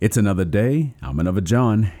It's another day. I'm another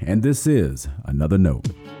John, and this is Another Note.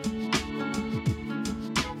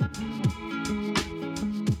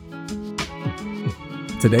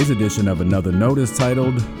 Today's edition of Another Note is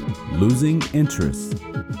titled Losing Interest.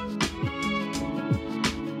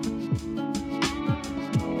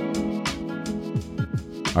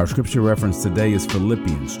 Our scripture reference today is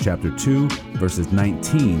Philippians chapter 2, verses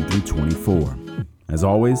 19 through 24. As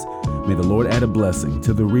always, may the Lord add a blessing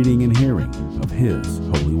to the reading and hearing of His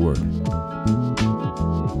holy word.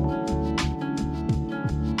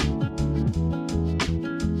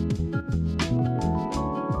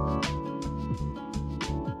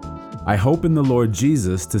 I hope in the Lord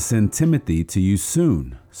Jesus to send Timothy to you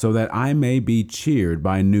soon, so that I may be cheered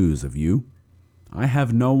by news of you. I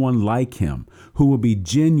have no one like him who will be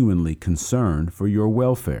genuinely concerned for your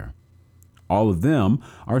welfare. All of them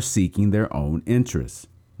are seeking their own interests,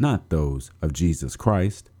 not those of Jesus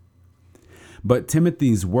Christ. But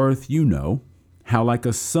Timothy's worth you know, how like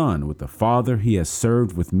a son with the Father he has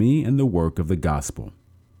served with me in the work of the gospel.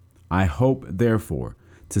 I hope, therefore,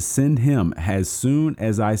 to send him as soon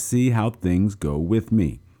as I see how things go with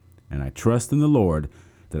me, and I trust in the Lord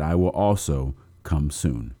that I will also come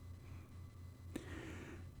soon.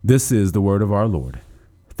 This is the word of our Lord.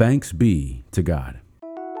 Thanks be to God.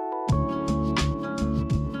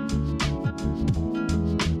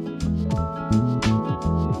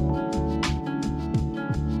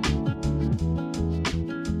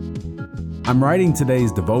 I'm writing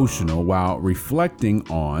today's devotional while reflecting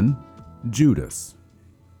on Judas.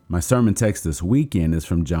 My sermon text this weekend is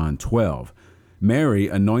from John 12. Mary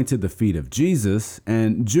anointed the feet of Jesus,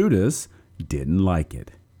 and Judas didn't like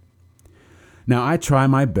it. Now, I try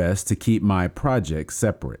my best to keep my projects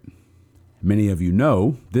separate. Many of you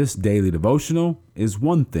know this daily devotional is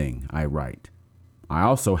one thing I write. I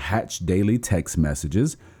also hatch daily text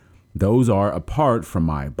messages. Those are apart from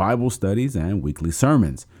my Bible studies and weekly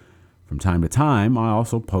sermons. From time to time, I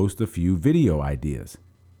also post a few video ideas.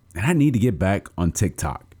 And I need to get back on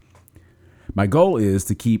TikTok. My goal is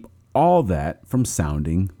to keep all that from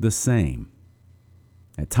sounding the same.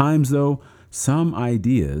 At times, though, some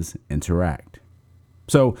ideas interact.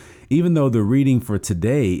 So even though the reading for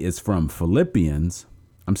today is from Philippians,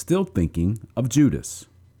 I'm still thinking of Judas.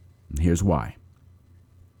 And here's why.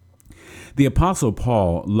 The Apostle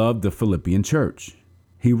Paul loved the Philippian church.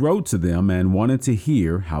 He wrote to them and wanted to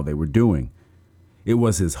hear how they were doing. It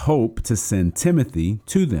was his hope to send Timothy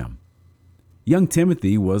to them. Young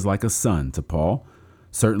Timothy was like a son to Paul,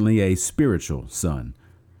 certainly a spiritual son.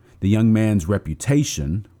 The young man's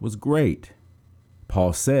reputation was great.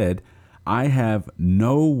 Paul said, I have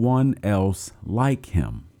no one else like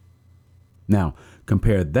him. Now,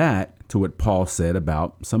 compare that to what Paul said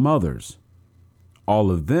about some others.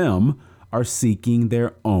 All of them are seeking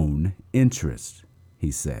their own interests,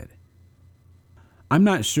 he said. I'm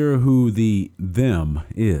not sure who the them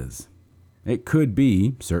is. It could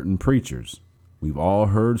be certain preachers. We've all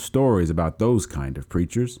heard stories about those kind of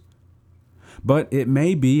preachers. But it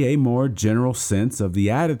may be a more general sense of the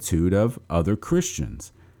attitude of other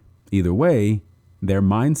Christians. Either way, their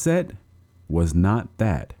mindset was not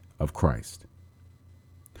that of Christ.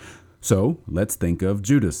 So let's think of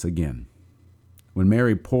Judas again. When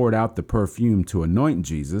Mary poured out the perfume to anoint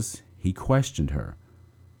Jesus, he questioned her.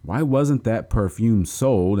 Why wasn't that perfume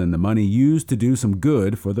sold and the money used to do some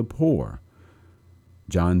good for the poor?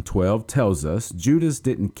 John 12 tells us Judas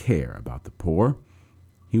didn't care about the poor.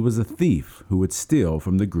 He was a thief who would steal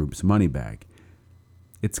from the group's money bag.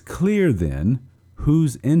 It's clear then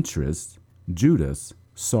whose interests Judas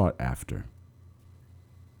sought after.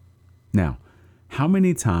 Now, how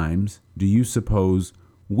many times do you suppose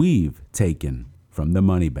we've taken from the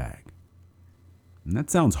money bag? And that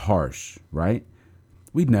sounds harsh, right?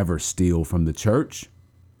 We'd never steal from the church.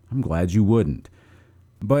 I'm glad you wouldn't.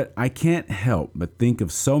 But I can't help but think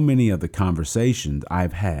of so many of the conversations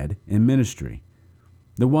I've had in ministry.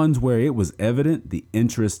 The ones where it was evident the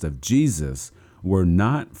interests of Jesus were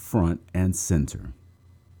not front and center.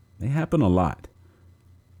 They happen a lot.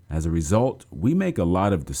 As a result, we make a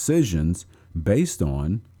lot of decisions based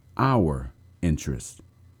on our interests.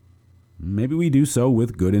 Maybe we do so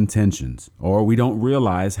with good intentions, or we don't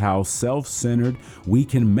realize how self-centered we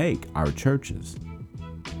can make our churches.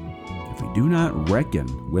 If we do not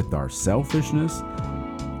reckon with our selfishness,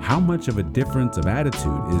 how much of a difference of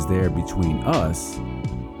attitude is there between us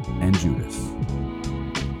and Judas?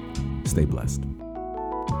 Stay blessed.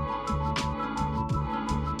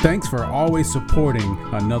 Thanks for always supporting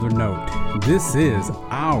Another Note. This is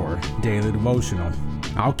our daily devotional.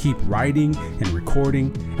 I'll keep writing and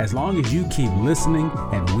recording as long as you keep listening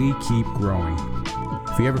and we keep growing.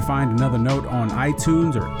 If you ever find Another Note on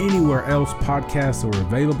iTunes or anywhere else podcasts are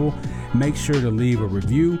available, make sure to leave a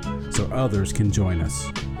review so others can join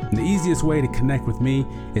us. And the easiest way to connect with me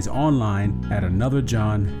is online at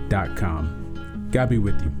anotherjohn.com. God be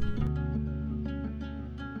with you.